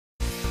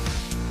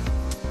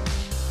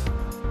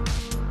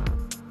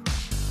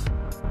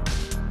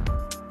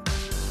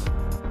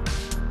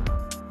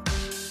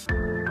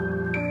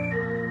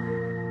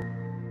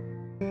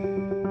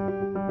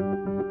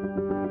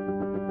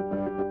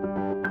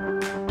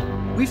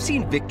We've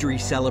seen victory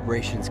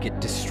celebrations get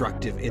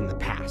destructive in the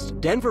past.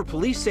 Denver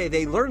police say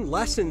they learned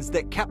lessons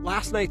that kept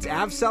last night's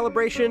Avs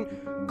celebration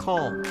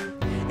calm.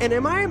 And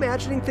am I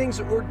imagining things,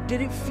 or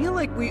did it feel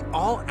like we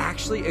all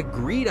actually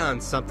agreed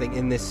on something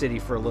in this city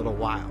for a little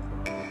while?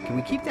 Can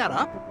we keep that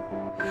up?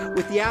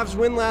 With the Avs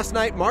win last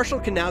night,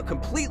 Marshall can now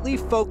completely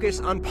focus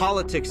on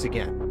politics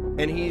again.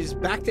 And he's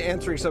back to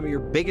answering some of your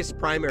biggest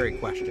primary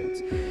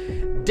questions.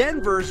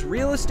 Denver's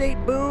real estate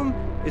boom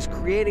is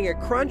creating a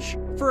crunch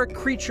for a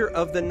creature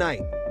of the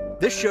night.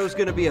 This show's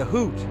gonna be a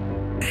hoot.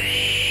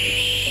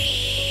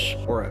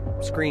 Or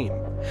a scream.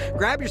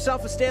 Grab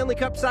yourself a Stanley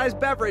Cup-sized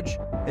beverage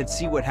and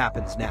see what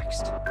happens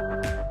next.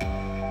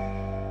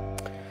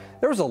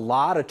 There was a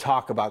lot of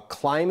talk about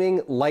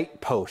climbing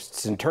light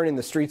posts and turning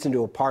the streets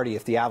into a party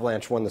if the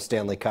Avalanche won the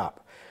Stanley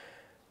Cup.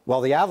 Well,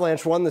 the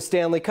Avalanche won the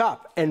Stanley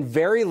Cup, and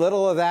very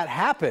little of that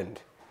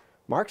happened.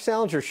 Mark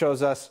Salinger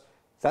shows us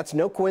that's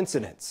no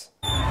coincidence.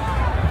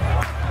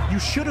 You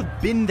should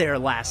have been there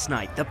last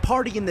night. The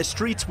party in the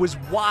streets was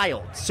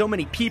wild. So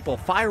many people,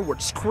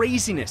 fireworks,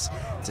 craziness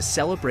to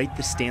celebrate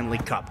the Stanley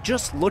Cup.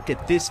 Just look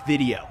at this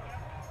video.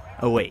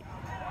 Oh wait,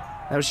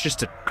 that was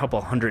just a couple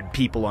hundred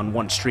people on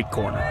one street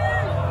corner.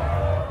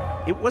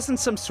 It wasn't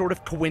some sort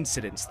of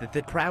coincidence that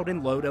the crowd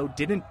in Lodo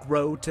didn't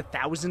grow to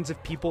thousands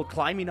of people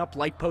climbing up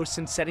light posts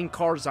and setting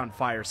cars on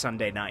fire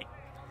Sunday night.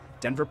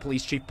 Denver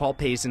Police Chief Paul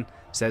Pazin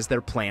says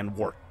their plan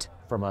worked.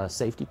 From a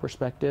safety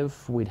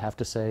perspective, we'd have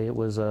to say it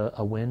was a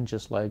win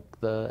just like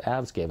the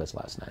Avs gave us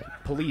last night.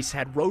 Police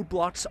had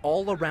roadblocks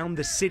all around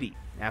the city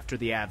after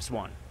the Avs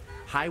won.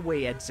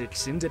 Highway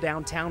exits into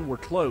downtown were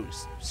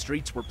closed,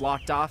 streets were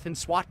blocked off, and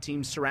SWAT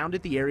teams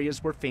surrounded the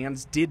areas where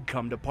fans did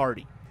come to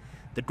party.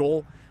 The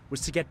goal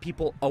was to get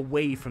people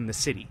away from the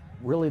city.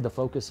 Really the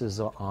focus is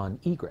on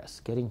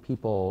egress, getting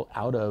people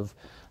out of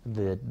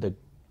the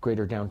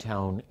greater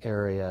downtown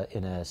area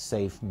in a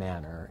safe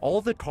manner.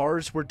 All the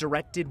cars were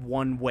directed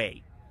one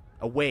way,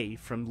 away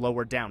from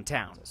lower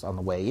downtown. So on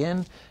the way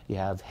in, you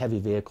have heavy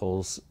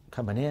vehicles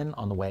coming in.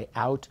 On the way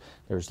out,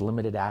 there's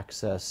limited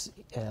access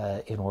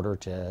in order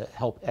to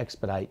help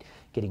expedite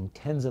getting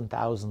tens and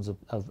thousands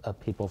of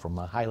people from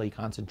a highly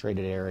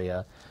concentrated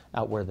area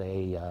out where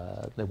they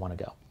want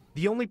to go.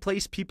 The only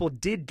place people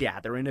did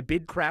gather in a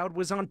big crowd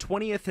was on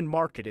 20th and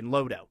Market in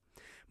Lodo.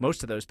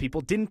 Most of those people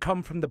didn't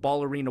come from the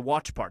Ball Arena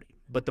watch party,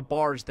 but the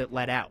bars that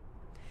let out.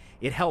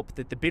 It helped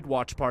that the bid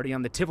watch party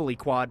on the Tivoli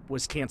Quad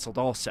was canceled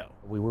also.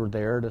 We were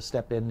there to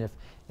step in if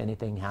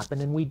anything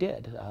happened, and we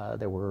did.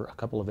 There were a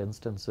couple of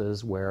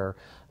instances where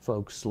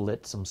folks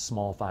lit some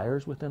small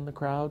fires within the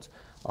crowds.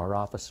 Our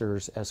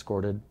officers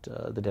escorted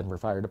the Denver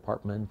Fire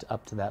Department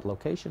up to that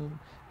location,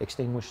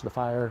 extinguished the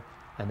fire,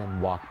 and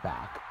then walked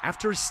back.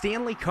 After a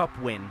Stanley Cup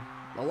win,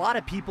 a lot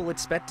of people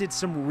expected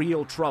some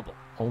real trouble.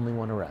 Only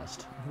one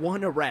arrest.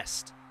 One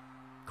arrest.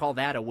 Call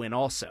that a win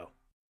also.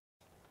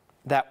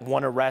 That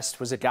one arrest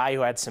was a guy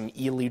who had some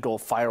illegal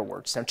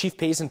fireworks. Now, Chief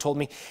Pazin told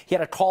me he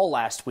had a call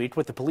last week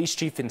with the police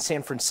chief in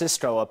San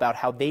Francisco about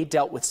how they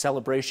dealt with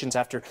celebrations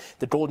after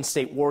the Golden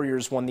State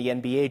Warriors won the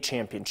NBA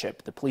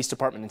championship. The police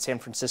department in San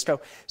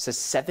Francisco says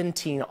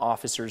 17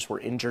 officers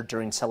were injured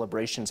during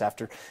celebrations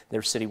after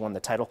their city won the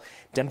title.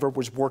 Denver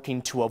was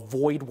working to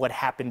avoid what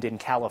happened in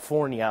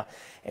California,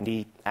 and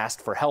he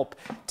asked for help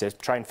to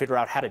try and figure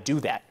out how to do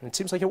that. And it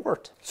seems like it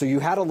worked. So you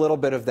had a little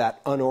bit of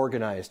that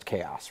unorganized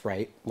chaos,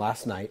 right,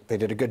 last night. They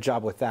did a good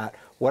job with that.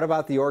 What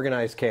about the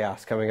organized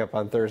chaos coming up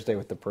on Thursday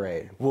with the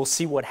parade? We'll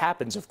see what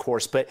happens, of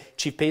course, but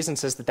Chief Pazin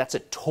says that that's a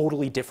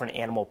totally different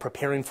animal,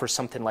 preparing for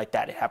something like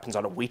that. It happens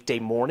on a weekday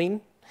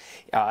morning.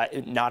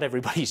 Not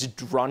everybody's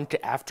drunk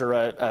after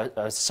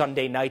a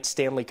Sunday night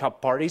Stanley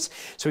Cup parties.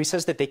 So he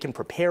says that they can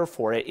prepare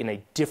for it in a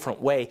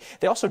different way.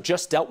 They also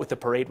just dealt with the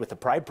parade with the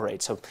Pride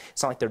Parade, so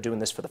it's not like they're doing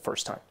this for the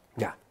first time.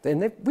 Yeah,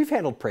 and we've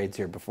handled parades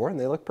here before, and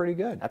they look pretty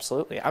good.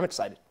 Absolutely. I'm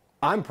excited.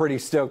 I'm pretty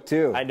stoked,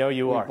 too. I know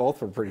you are. We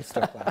both were pretty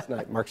stoked last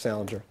night. Mark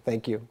Salinger,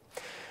 thank you.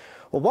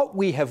 Well, what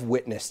we have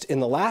witnessed in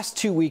the last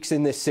 2 weeks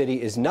in this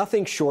city is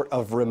nothing short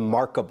of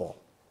remarkable.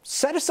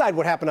 Set aside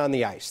what happened on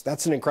the ice.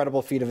 That's an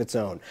incredible feat of its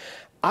own.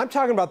 I'm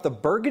talking about the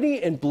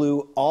burgundy and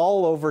blue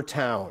all over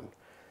town.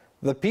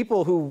 The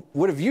people who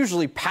would have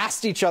usually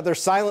passed each other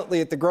silently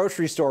at the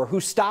grocery store,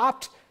 who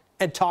stopped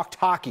and talked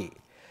hockey.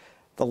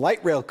 The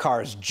light rail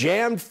cars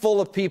jammed full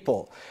of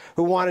people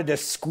who wanted to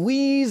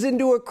squeeze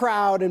into a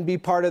crowd and be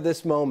part of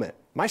this moment.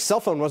 My cell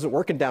phone wasn't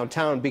working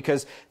downtown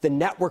because the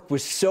network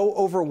was so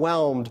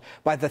overwhelmed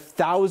by the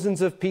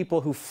thousands of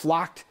people who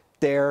flocked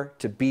there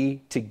to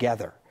be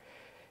together.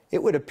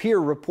 It would appear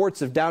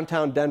reports of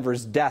downtown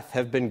Denver's death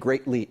have been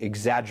greatly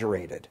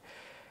exaggerated.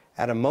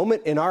 At a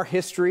moment in our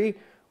history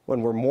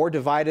when we're more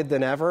divided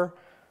than ever,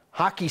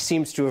 hockey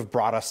seems to have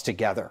brought us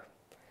together,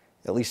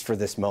 at least for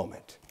this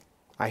moment.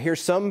 I hear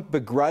some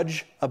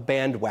begrudge a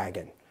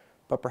bandwagon,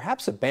 but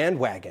perhaps a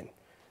bandwagon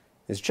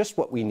is just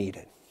what we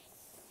needed.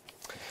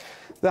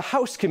 The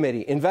House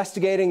Committee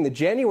investigating the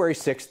January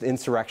 6th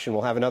insurrection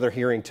will have another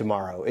hearing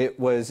tomorrow. It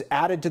was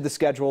added to the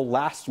schedule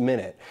last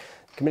minute.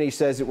 The committee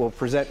says it will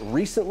present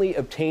recently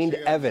obtained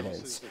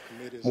evidence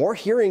More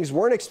hearings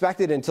weren't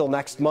expected until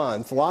next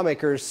month.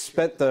 Lawmakers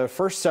spent the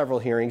first several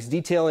hearings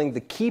detailing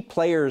the key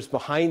players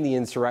behind the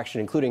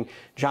insurrection, including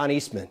John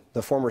Eastman,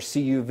 the former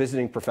CU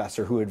visiting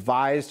professor who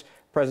advised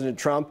President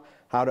Trump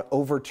how to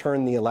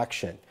overturn the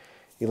election.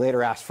 He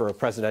later asked for a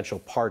presidential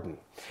pardon.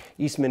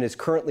 Eastman is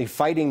currently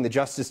fighting the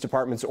Justice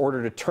Department's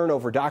order to turn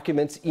over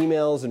documents,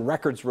 emails, and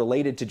records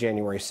related to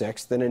January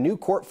 6th. In a new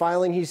court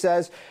filing, he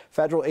says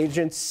federal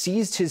agents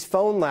seized his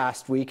phone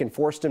last week and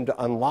forced him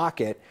to unlock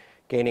it,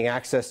 gaining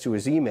access to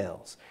his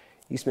emails.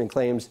 Eastman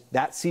claims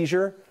that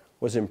seizure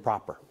was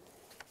improper.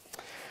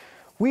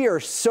 We are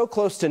so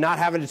close to not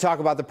having to talk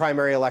about the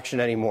primary election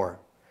anymore.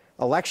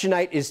 Election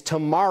night is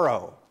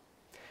tomorrow.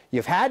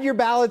 You've had your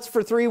ballots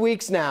for 3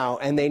 weeks now,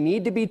 and they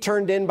need to be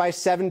turned in by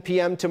 7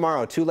 p.m.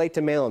 tomorrow. Too late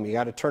to mail them. You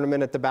got to turn them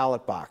in at the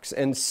ballot box.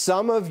 And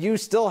some of you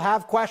still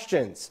have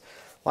questions.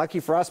 Lucky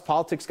for us,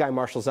 politics guy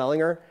Marshall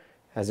Zellinger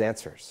has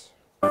answers.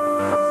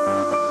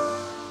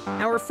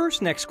 Our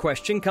first next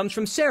question comes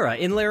from Sarah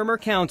in Larimer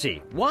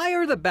County. Why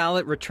are the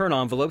ballot return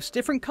envelopes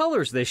different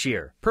colors this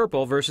year?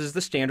 Purple versus the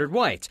standard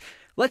white.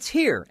 Let's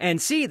hear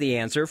and see the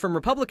answer from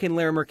Republican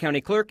Larimer County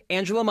Clerk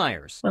Angela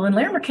Myers. Well, in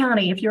Larimer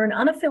County, if you're an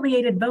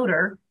unaffiliated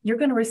voter, you're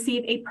going to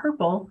receive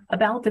a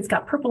ballot that's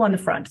got purple on the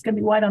front. It's going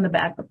to be white on the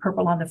back, but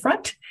purple on the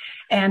front.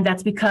 And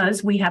that's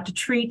because we have to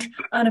treat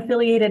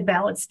unaffiliated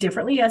ballots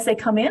differently as they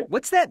come in.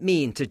 What's that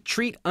mean, to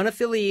treat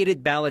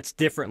unaffiliated ballots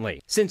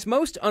differently? Since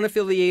most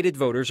unaffiliated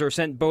voters are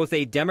sent both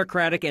a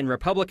Democratic and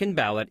Republican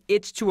ballot,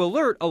 it's to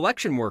alert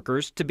election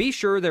workers to be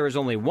sure there is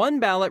only one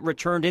ballot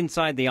returned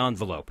inside the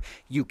envelope.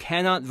 You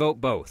cannot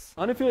vote both.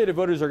 Unaffiliated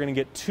voters are going to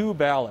get 2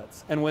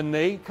 ballots, and when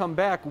they come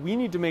back, we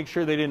need to make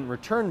sure they didn't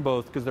return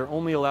both because they're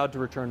only allowed to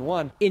return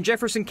one. In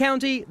Jefferson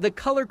County, the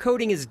color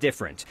coding is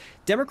different.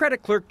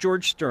 Democratic Clerk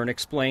George Stern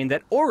explained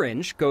that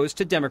orange goes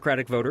to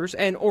Democratic voters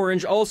and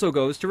orange also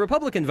goes to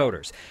Republican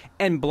voters.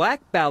 And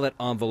black ballot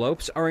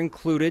envelopes are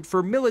included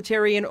for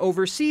military and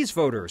overseas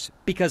voters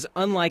because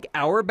unlike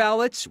our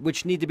ballots,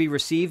 which need to be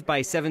received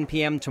by 7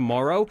 p.m.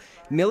 tomorrow,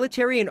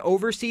 military and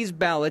overseas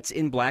ballots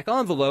in black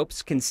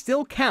envelopes can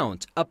still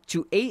count up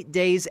to 8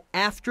 days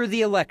after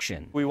the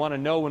election. We want to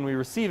know when we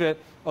receive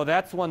it, oh,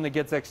 that's one that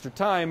gets extra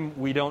time.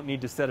 We don't need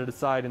to set it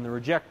aside in the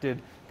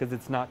rejected because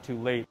it's not too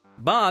late.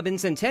 Bob in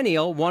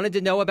Centennial wanted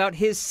to know about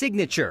his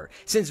signature,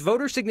 since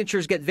voter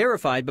signatures get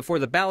verified before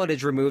the ballot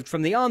is removed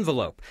from the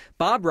envelope.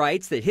 Bob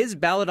writes that his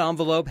ballot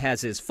envelope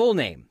has his full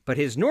name, but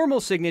his normal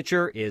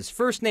signature is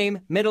first name,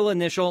 middle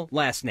initial,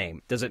 last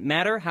name. Does it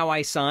matter how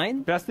I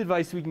sign? Best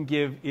advice we can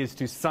give is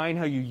to sign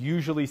how you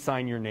usually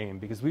sign your name,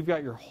 because we've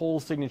got your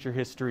whole signature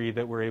history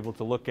that we're able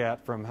to look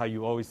at, from how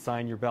you always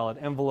sign your ballot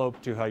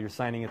envelope to how you're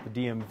signing at the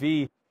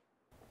DMV.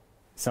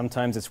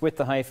 Sometimes it's with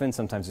the hyphen,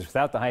 sometimes it's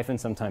without the hyphen,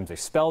 sometimes they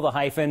spell the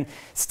hyphen.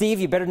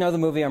 Steve, you better know the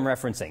movie I'm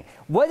referencing.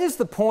 What is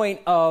the point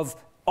of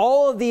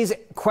all of these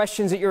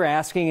questions that you're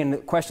asking and the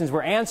questions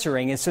we're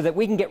answering is so that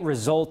we can get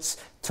results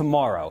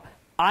tomorrow?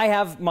 I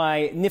have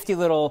my nifty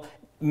little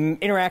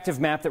interactive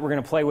map that we're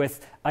going to play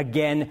with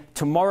again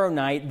tomorrow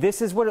night.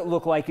 This is what it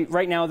looked like.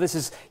 Right now,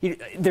 there's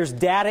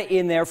data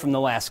in there from the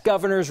last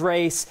governor's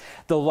race,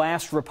 the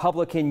last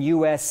Republican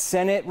U.S.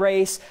 Senate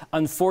race.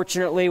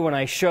 Unfortunately, when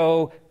I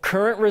show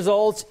current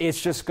results,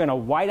 it's just going to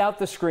white out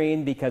the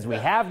screen because we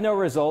have no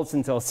results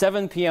until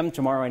 7 p.m.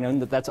 tomorrow. I know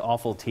that that's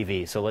awful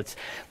TV, so let's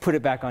put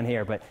it back on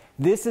here. But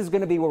this is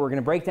going to be what we're going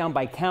to break down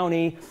by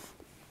county.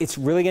 It's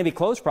really going to be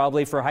close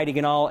probably for Heidi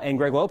Ganahl and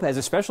Greg Lopez,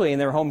 especially in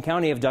their home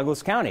county of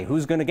Douglas County.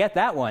 Who's going to get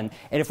that one?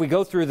 And if we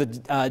go through the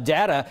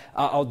data,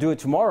 I'll do it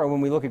tomorrow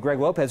when we look at Greg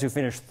Lopez, who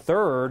finished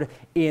 3rd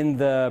in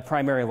the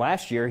primary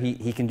last year.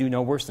 He can do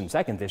no worse than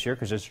 2nd this year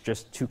because there's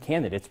just 2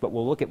 candidates. But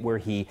we'll look at where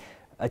he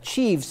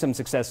achieved some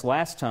success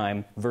last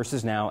time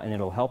versus now, and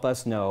it'll help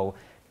us know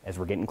as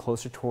we're getting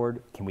closer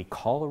toward, can we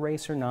call a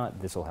race or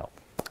not? This will help.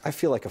 I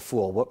feel like a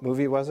fool. What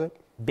movie was it?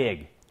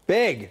 Big.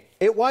 Big.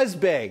 It was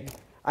big.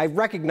 I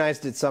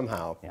recognized it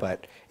somehow,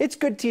 but it's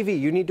good TV.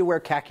 You need to wear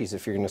khakis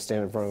if you're going to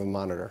stand in front of a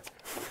monitor.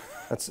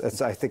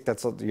 I think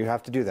you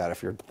have to do that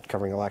if you're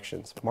covering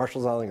elections.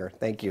 Marshall Zellinger,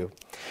 thank you.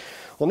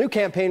 Well, new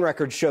campaign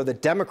records show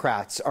that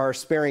Democrats are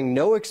sparing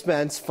no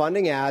expense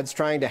funding ads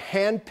trying to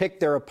handpick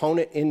their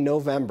opponent in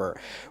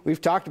November. We've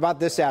talked about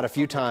this ad a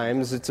few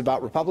times. It's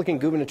about Republican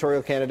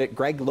gubernatorial candidate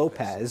Greg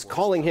Lopez,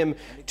 calling him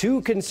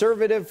too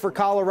conservative for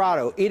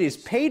Colorado. It is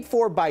paid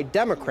for by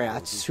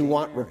Democrats who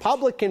want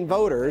Republican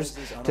voters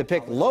to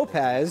pick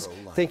Lopez,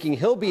 thinking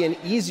he'll be an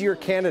easier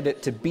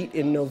candidate to beat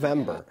in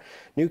November.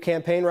 New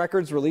campaign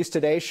records released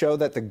today show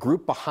that the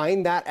group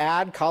behind that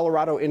ad,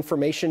 Colorado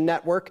Information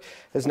Network,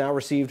 has now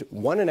received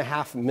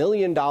 $1.5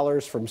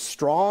 million from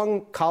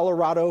Strong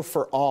Colorado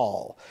for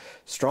All.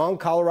 Strong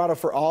Colorado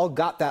for All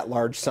got that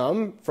large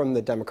sum from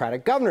the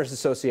Democratic Governors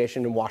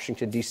Association in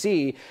Washington,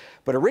 D.C.,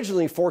 but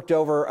originally forked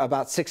over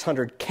about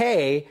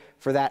 $600K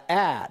for that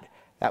ad.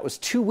 That was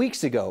 2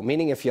 weeks ago,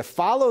 meaning if you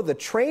follow the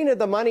train of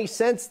the money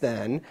since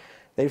then,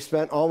 they've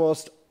spent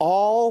almost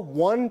all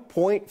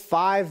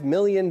 $1.5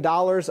 million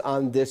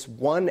on this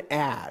one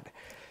ad.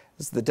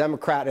 This is the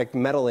Democratic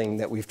meddling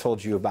that we've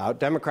told you about.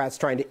 Democrats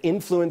trying to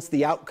influence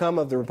the outcome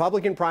of the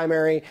Republican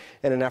primary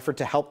in an effort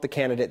to help the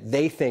candidate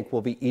they think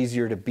will be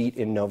easier to beat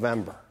in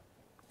November.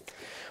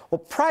 Well,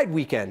 Pride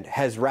weekend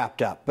has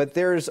wrapped up, but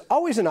there's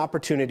always an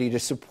opportunity to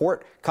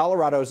support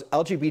Colorado's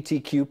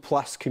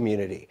LGBTQ+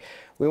 community.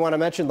 We want to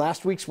mention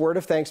last week's Word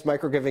of Thanks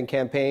microgiving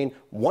campaign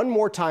one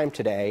more time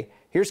today.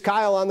 Here's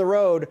Kyle on the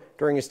road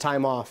during his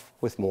time off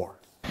with more.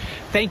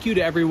 Thank you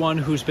to everyone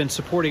who's been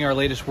supporting our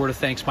latest Word of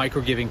Thanks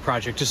microgiving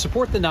project to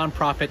support the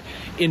nonprofit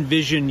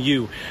Envision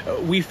You.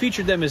 We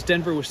featured them as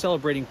Denver was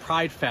celebrating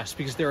Pride Fest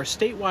because they're a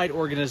statewide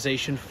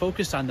organization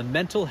focused on the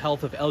mental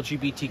health of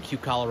LGBTQ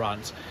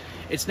Coloradans.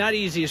 It's not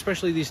easy,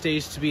 especially these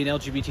days, to be an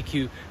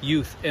LGBTQ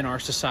youth in our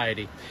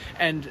society.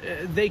 And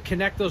they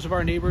connect those of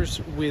our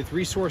neighbors with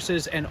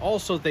resources, and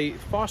also they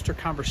foster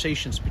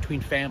conversations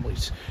between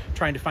families,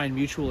 trying to find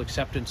mutual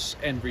acceptance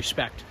and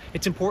respect.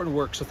 It's important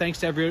work, so thanks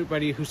to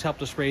everybody who's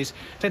helped us raise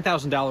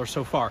 $10,000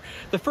 so far.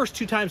 The first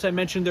two times I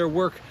mentioned their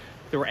work,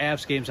 there were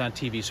Avs games on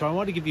TV, so I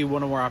want to give you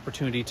one more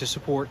opportunity to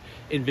support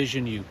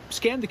Envision You.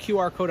 Scan the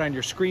QR code on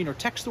your screen or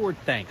text the word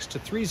thanks to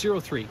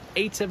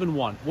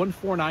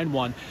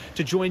 303-871-1491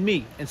 to join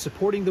me in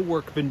supporting the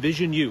work of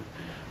Envision You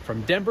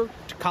from Denver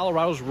to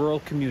Colorado's rural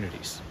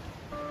communities.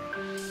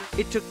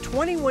 It took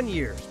 21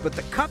 years, but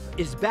the Cup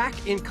is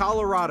back in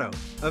Colorado,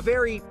 a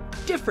very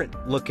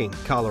different looking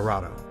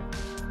Colorado.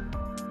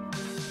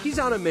 He's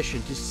on a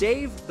mission to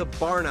save the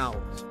barn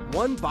owls,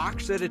 one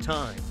box at a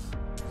time.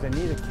 They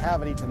need a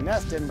cavity to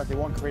nest in, but they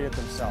won't create it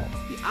themselves.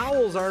 The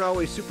owls aren't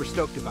always super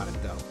stoked about it,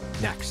 though.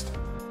 Next.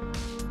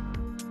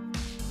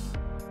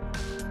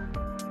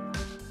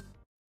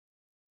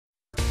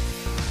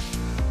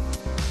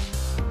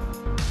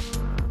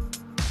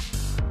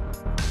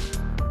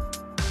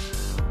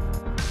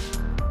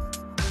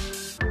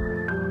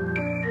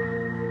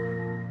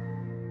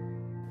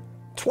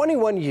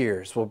 "21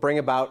 years will bring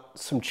about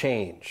some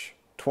change.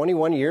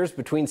 21 years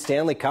between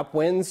Stanley Cup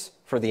wins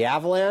for the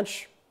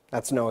Avalanche?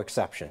 That's no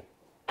exception.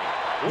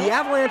 The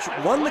Avalanche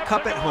won the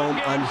Cup at home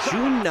on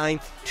June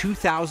 9th,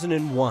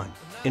 2001,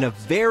 in a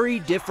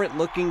very different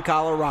looking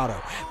Colorado.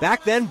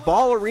 Back then,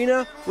 Ball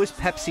Arena was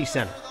Pepsi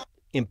Center.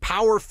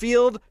 Empower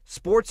Field,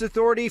 Sports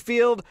Authority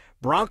Field,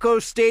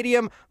 Broncos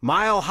Stadium,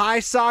 Mile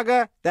High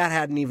saga, that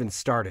hadn't even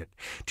started.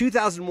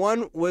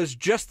 2001 was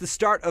just the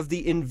start of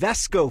the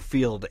Invesco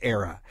Field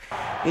era.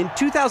 In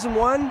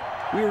 2001,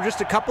 we were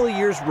just a couple of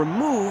years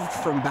removed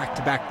from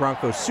back-to-back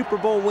Broncos Super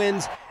Bowl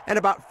wins and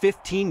about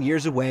 15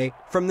 years away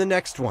from the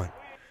next one.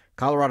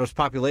 Colorado's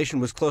population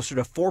was closer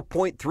to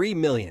 4.3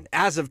 million.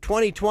 As of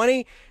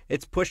 2020,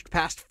 it's pushed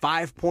past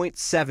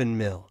 5.7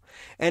 mil.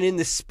 And in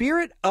the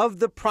spirit of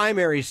the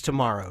primaries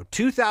tomorrow,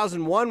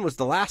 2001 was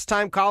the last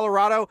time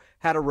Colorado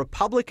had a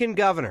Republican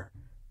governor.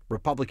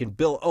 Republican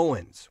Bill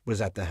Owens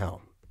was at the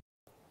helm.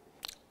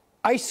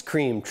 Ice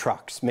cream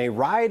trucks may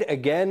ride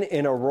again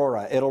in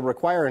Aurora. It'll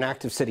require an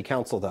act of city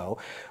council, though.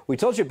 We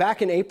told you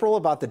back in April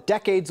about the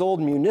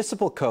decades-old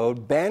municipal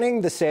code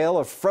banning the sale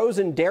of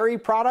frozen dairy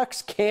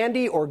products,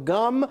 candy, or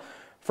gum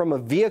from a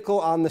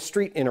vehicle on the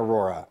street in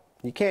Aurora.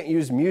 You can't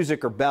use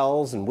music or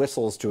bells and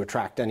whistles to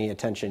attract any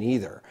attention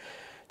either.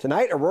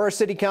 Tonight, Aurora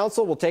City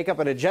Council will take up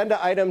an agenda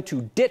item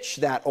to ditch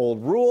that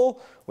old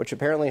rule, which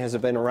apparently has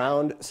been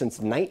around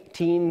since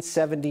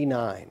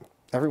 1979.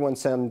 Everyone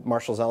send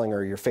Marshall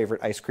Zellinger your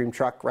favorite ice cream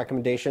truck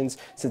recommendations.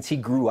 Since he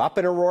grew up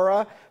in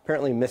Aurora,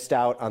 apparently missed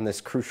out on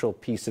this crucial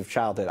piece of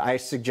childhood. I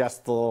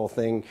suggest the little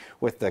thing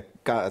with the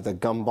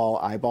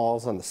gumball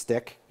eyeballs on the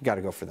stick. You got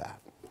to go for that.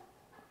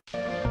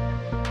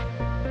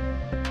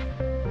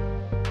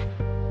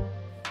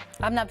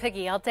 I'm not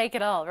picky. I'll take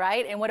it all,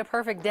 right? And what a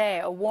perfect day.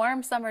 A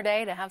warm summer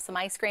day to have some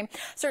ice cream.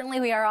 Certainly,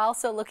 we are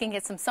also looking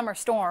at some summer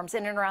storms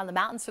in and around the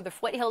mountains through the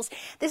foothills.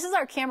 This is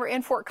our camera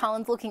in Fort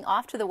Collins looking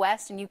off to the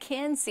west, and you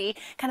can see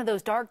kind of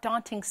those dark,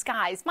 daunting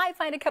skies. Might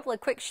find a couple of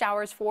quick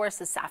showers for us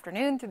this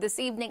afternoon through this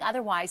evening.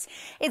 Otherwise,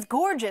 it's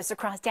gorgeous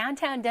across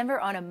downtown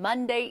Denver on a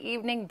Monday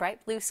evening.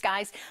 Bright blue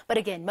skies. But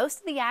again, most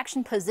of the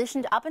action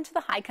positioned up into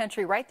the high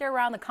country right there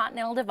around the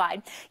Continental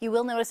Divide. You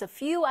will notice a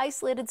few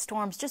isolated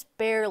storms just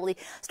barely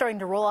starting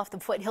to roll off the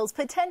foothills,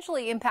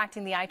 potentially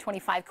impacting the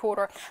I-25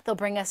 corridor. They'll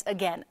bring us,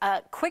 again,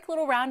 a quick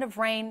little round of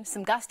rain,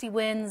 some gusty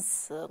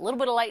winds, a little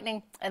bit of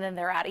lightning, and then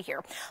they're out of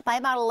here. By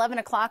about 11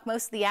 o'clock,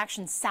 most of the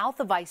action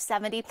south of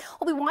I-70.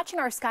 We'll be watching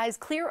our skies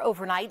clear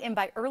overnight, and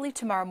by early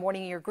tomorrow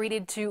morning, you're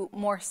greeted to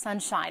more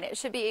sunshine. It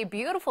should be a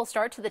beautiful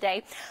start to the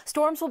day.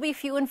 Storms will be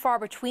few and far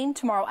between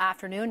tomorrow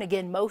afternoon.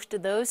 Again, most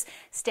of those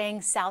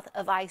staying south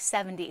of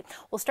I-70.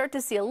 We'll start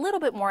to see a little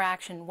bit more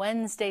action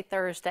Wednesday,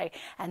 Thursday,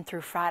 and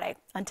through Friday.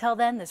 Until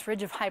then, this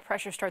ridge of high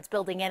pressure starts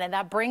building in, and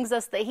that brings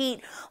us the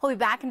heat. We'll be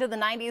back into the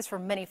 90s for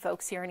many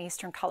folks here in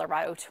eastern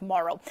Colorado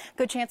tomorrow.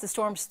 Good chance of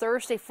storms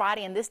Thursday,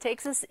 Friday, and this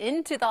takes us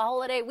into the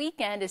holiday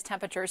weekend as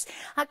temperatures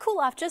cool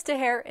off just a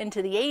hair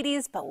into the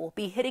 80s, but we'll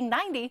be hitting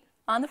 90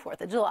 on the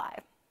 4th of July.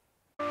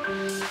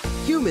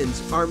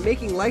 Humans are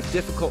making life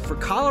difficult for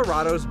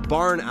Colorado's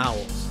barn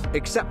owls,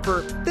 except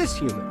for this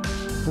human.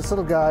 This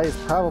little guy is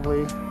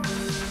probably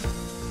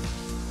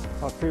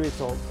about 3 weeks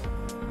old.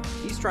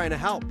 He's trying to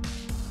help.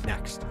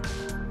 Next.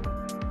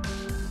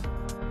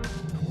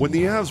 When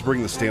the Avs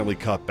bring the Stanley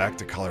Cup back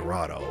to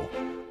Colorado,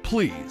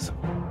 please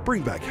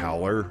bring back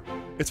Howler.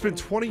 It's been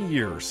 20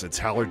 years since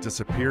Howler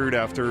disappeared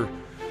after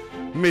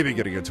maybe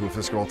getting into a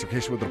physical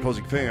altercation with an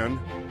opposing fan.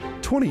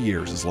 20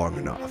 years is long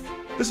enough.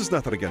 This is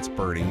nothing against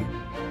Bernie.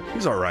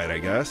 He's all right, I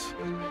guess.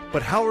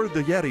 But Howler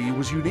the Yeti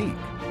was unique.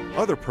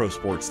 Other pro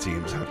sports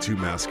teams have two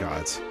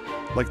mascots,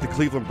 like the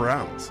Cleveland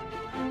Browns.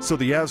 So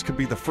the Avs could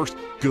be the first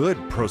good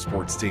pro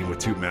sports team with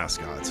two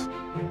mascots.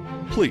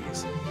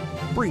 Please,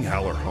 bring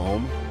Howler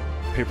home.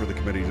 Pay for the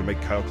committee to make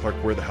Kyle Clark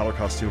wear the Howler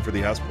costume for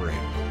the Avs parade.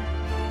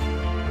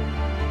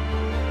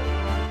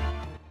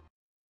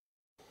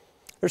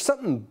 There's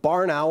something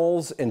barn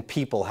owls and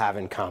people have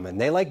in common.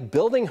 They like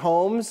building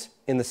homes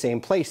in the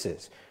same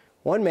places.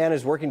 One man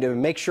is working to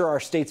make sure our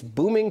state's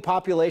booming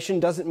population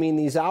doesn't mean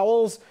these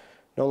owls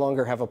no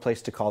longer have a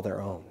place to call their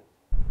own.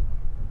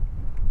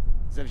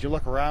 If you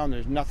look around,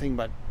 there's nothing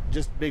but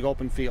just big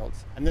open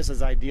fields. And this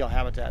is ideal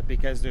habitat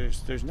because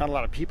there's not a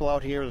lot of people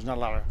out here. There's not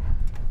a lot of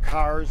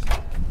cars.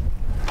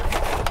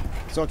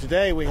 So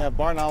today we have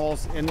barn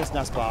owls in this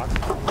nest box.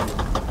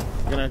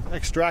 We're going to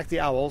extract the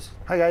owls.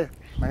 Hi guys,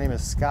 my name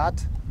is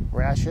Scott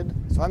Rashid.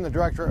 So I'm the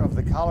director of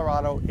the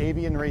Colorado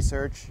Avian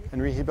Research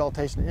and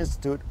Rehabilitation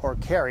Institute, or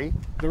CARI.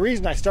 The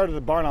reason I started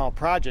the barn owl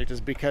project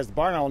is because the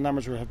barn owl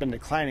numbers have been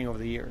declining over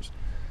the years.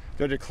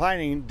 They're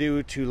declining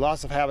due to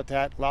loss of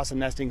habitat, loss of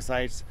nesting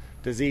sites,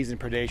 disease, and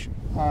predation.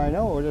 I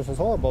know, this is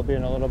horrible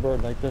being a little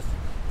bird like this.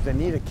 They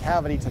need a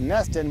cavity to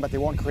nest in, but they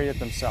won't create it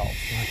themselves.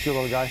 Cute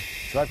little guy.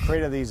 So I've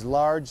created these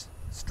large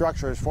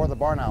structures for the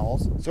barn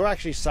owls. So we're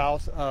actually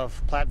south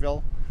of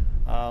Platteville.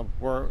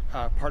 We're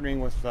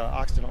partnering with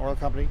Occidental Oil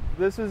Company.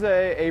 This is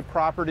a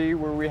property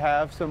where we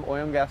have some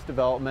oil and gas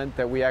development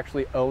that we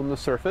actually own the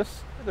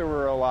surface. There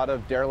were a lot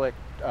of derelict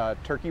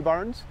turkey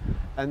barns,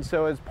 and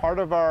so as part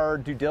of our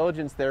due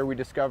diligence there, we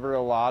discovered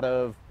a lot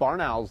of barn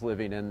owls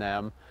living in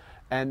them.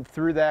 And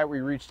through that,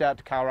 we reached out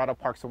to Colorado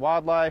Parks and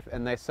Wildlife,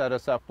 and they set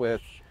us up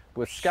with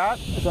Scott.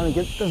 Just want to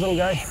get this little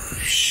guy.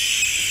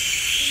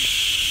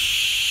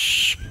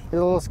 He's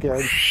a little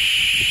scared.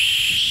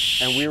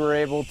 And we were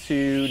able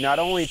to not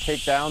only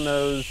take down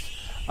those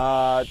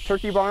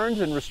turkey barns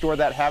and restore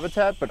that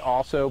habitat, but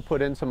also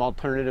put in some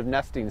alternative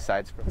nesting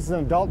sites. This is an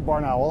adult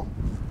barn owl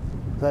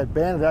that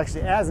banded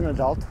actually as an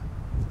adult,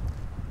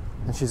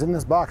 and she's in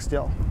this box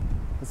still.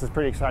 This is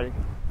pretty exciting.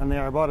 And they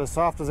are about as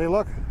soft as they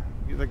look.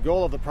 The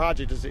goal of the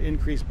project is to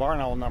increase barn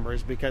owl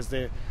numbers because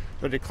they're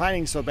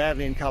declining so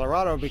badly in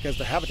Colorado because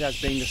the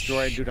habitat's being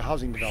destroyed due to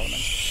housing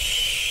development.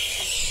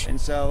 And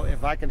so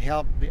if I can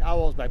help the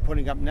owls by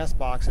putting up nest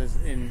boxes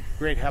in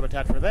great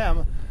habitat for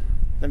them,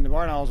 then the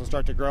barn owls will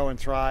start to grow and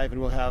thrive,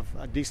 and we'll have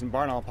a decent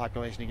barn owl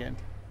population again.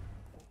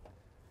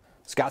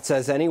 Scott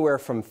says anywhere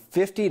from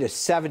 50 to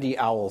 70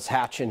 owls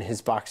hatch in his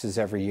boxes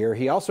every year.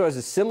 He also has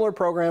a similar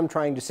program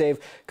trying to save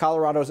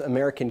Colorado's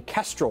American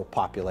kestrel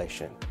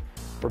population.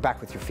 We're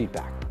back with your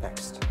feedback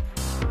next.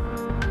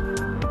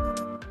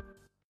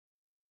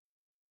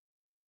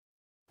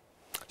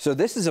 So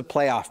this is a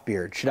playoff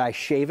beard. Should I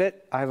shave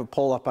it? I have a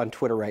poll up on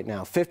Twitter right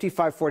now.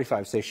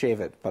 55-45 say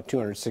shave it. About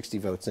 260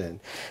 votes in.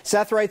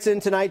 Seth writes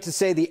in tonight to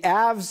say the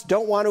Avs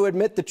don't want to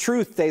admit the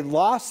truth. They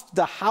lost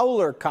the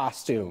Howler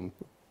costume.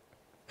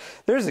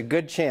 There's a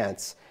good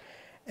chance.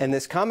 And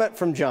this comment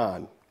from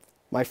John.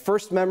 My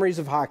first memories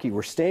of hockey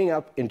were staying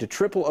up into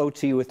triple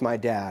OT with my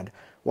dad,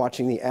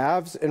 watching the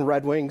Avs and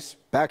Red Wings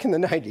back in the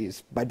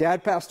 90s. My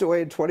dad passed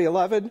away in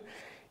 2011.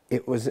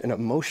 It was an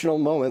emotional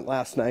moment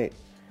last night.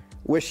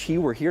 Wish he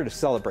were here to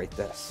celebrate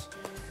this.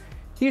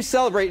 He's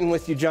celebrating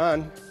with you,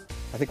 John.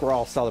 I think we're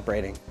all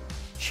celebrating.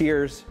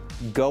 Cheers.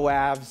 Go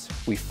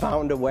Avs. We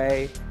found a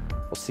way.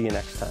 We'll see you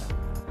next time.